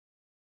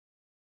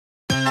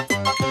Yeah,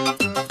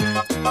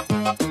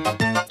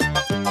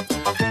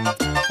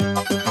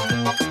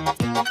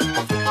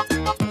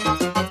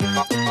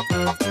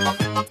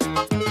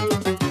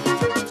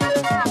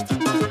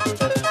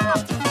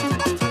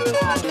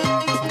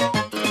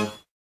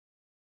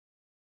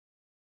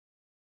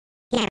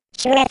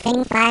 sure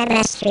thing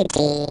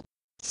 5S3T.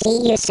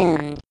 See you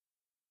soon.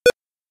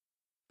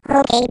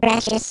 Okay,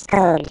 precious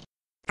code.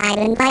 I've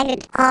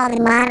invited all the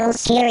model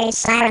series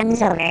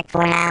sirens over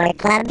for our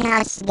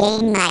clubhouse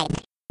game night.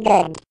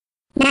 Good.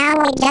 Now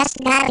we just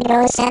gotta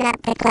go set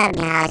up the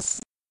clubhouse.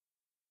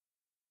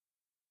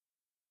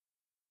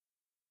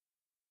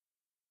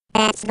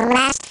 That's the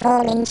last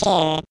folding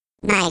chair.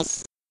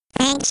 Nice.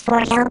 Thanks for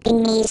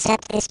helping me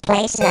set this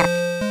place up.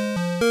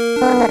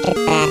 Oh, look at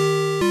that.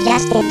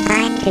 Just in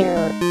time to...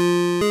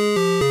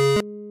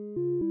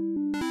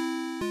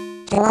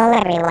 Hello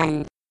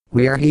everyone.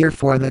 We are here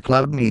for the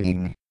club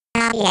meeting.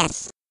 Ah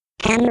yes.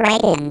 Come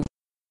right in.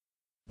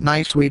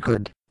 Nice we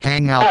could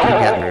hang out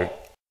together.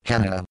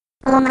 Hannah.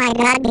 Oh my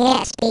god,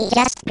 yes, we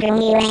just grew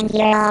you and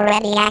you're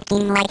already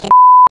acting like a...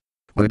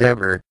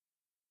 Whatever.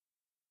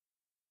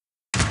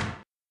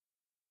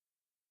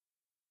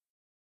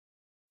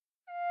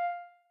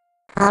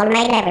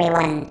 Alright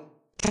everyone.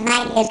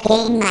 Tonight is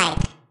game night.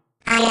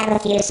 I have a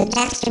few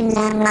suggestions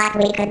on what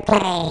we could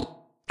play.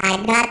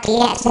 I've got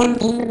TSM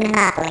King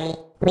Monopoly.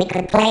 We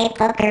could play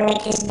poker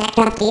with this deck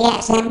of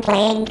TSM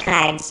playing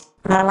cards.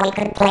 Or we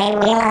could play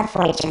Wheel of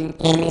Fortune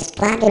in this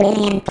plug it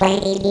in and play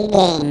DD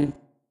game.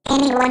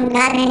 Anyone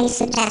got any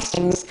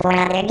suggestions for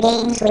other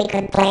games we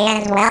could play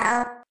as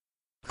well?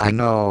 I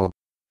know.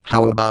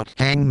 How about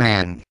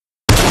Hangman?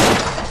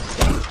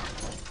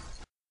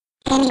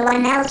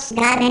 Anyone else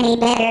got any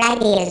better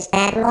ideas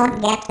that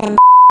won't get them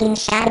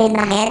shot in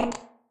the head?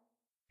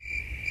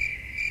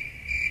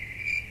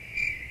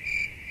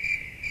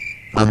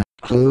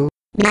 Clue?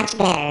 Much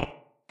better.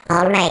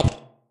 Alright.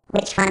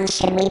 Which one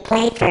should we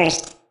play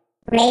first?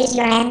 Raise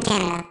your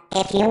antenna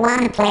if you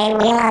want to play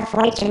Wheel of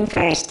Fortune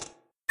first.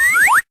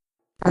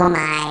 Oh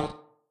my.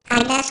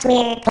 I guess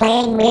we're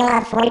playing Wheel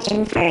of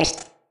Fortune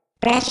first.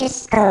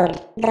 Precious code,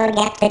 go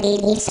get the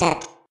DD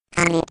set.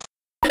 On it.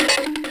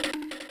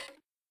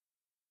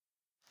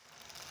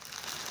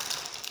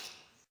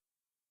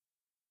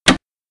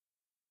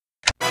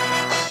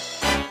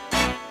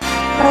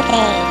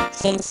 Okay,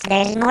 since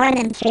there's more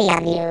than 3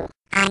 of you,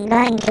 I'm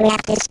going to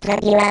have to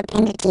split you up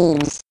into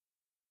teams.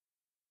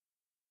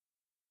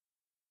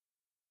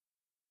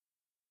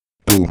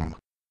 Boom.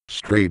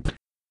 Straight.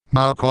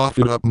 Now cough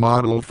it up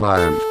Model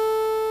 5.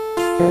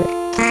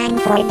 Time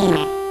for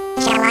dinner.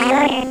 Shall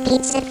I order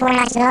pizza for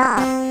us all?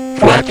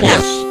 Correct,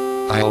 yes.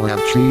 I'll have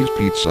cheese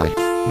pizza.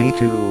 Me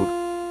too.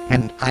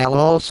 And I'll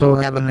also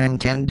have a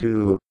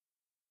Nintendo.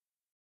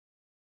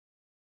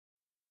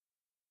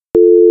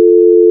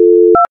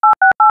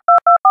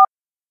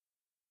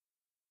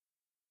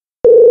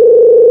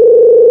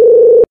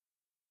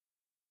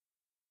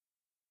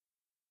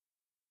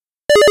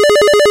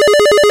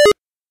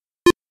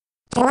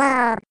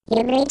 Hello,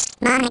 you've reached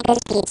Monica's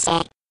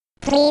Pizza.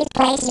 Please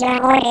place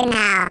your order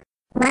now.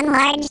 1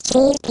 large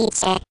cheese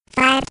pizza,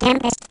 5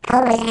 Tempest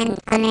Colas and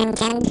a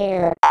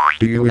Nintendo.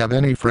 Do you have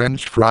any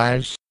French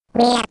fries?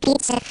 We have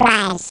pizza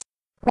fries.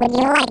 Would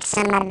you like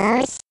some of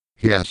those?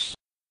 Yes.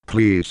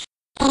 Please.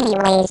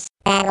 Anyways,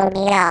 that'll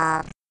be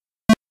all.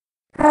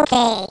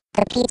 Okay,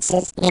 the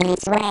pizza's in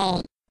its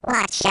way.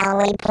 What shall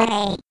we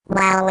play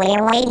while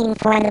we're waiting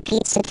for the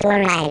pizza to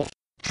arrive?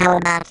 How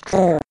about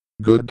Clue?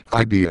 Good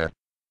idea.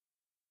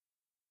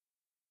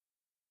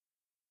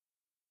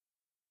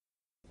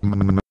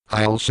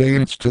 I'll say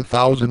it's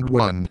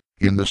 2001,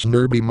 in the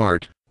Snurby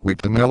Mart,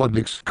 with the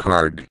melodix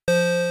card.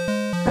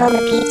 Oh,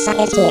 the pizza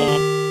is here.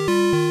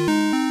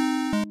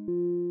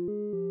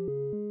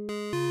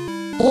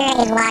 Here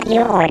is what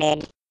you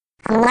ordered.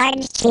 A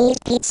large cheese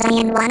pizza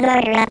and 1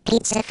 order of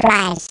pizza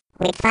fries,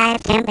 with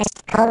 5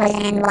 Tempest Colas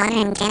and 1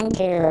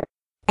 Nintendo.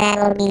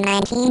 That'll be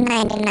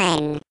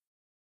 $19.99.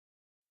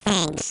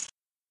 Thanks.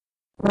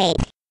 Wait.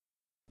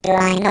 Do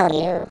I know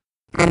you?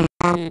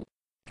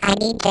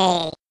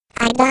 IDK.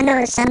 I don't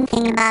know,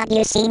 something about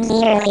you seems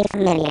eerily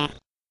familiar.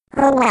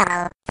 Oh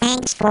well,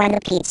 thanks for the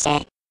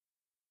pizza.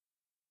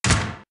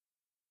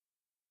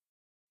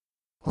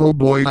 Oh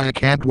boy, I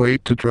can't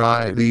wait to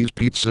try these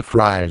pizza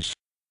fries.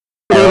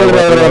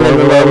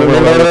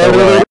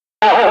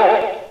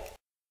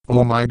 Oh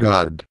my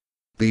god.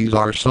 These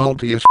are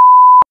salty as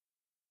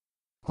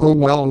Oh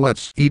well,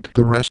 let's eat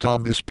the rest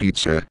of this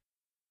pizza.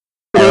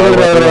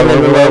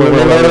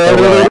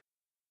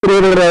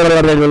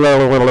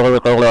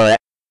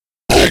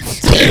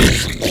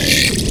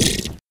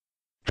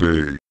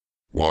 Hey,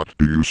 what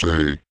do you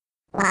say?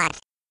 What?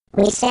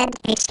 We said,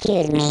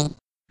 excuse me.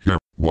 Yeah,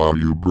 while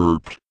you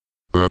burped.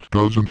 That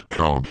doesn't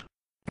count.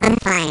 I'm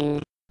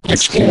fine.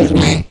 Excuse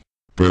me.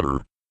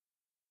 Better.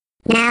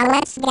 Now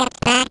let's get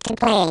back to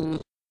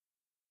playing.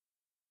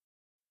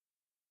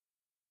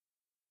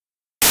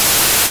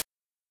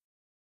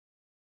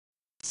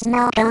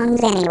 Snow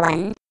cones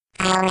anyone?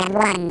 I'll have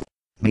 1.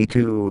 Me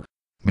too.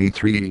 Me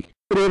 3.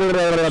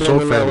 So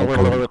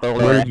fedelcode,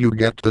 where'd you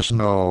get the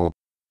snow?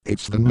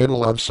 It's the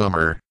middle of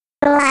summer.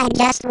 Oh, I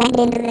just went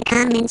into the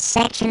comments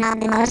section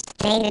of the most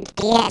dated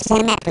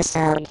DSM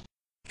episode.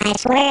 I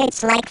swear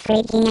it's like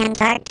freaking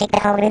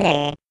Antarctica over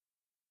there.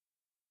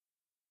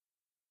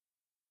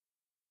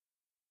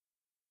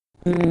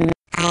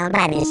 I'll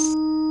buy this.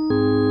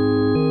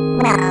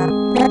 Well,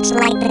 looks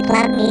like the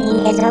club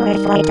meeting is over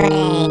for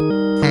today.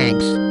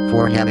 Thanks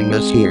for having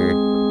us here.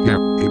 Yeah,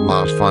 it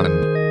was fun.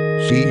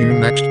 See you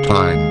next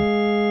time.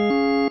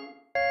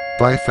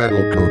 Bye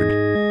fedelcode.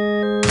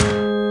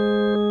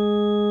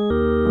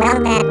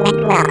 Well, that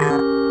went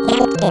well.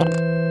 Yeah, it did.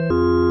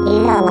 You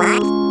know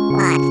what?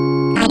 What?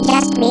 I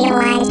just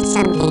realized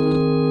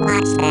something.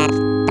 What's that?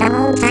 The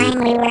whole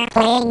time we were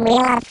playing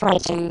Wheel of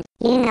Fortune,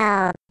 you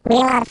know,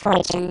 Wheel of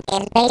Fortune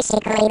is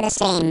basically the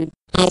same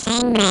as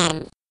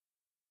Hangman.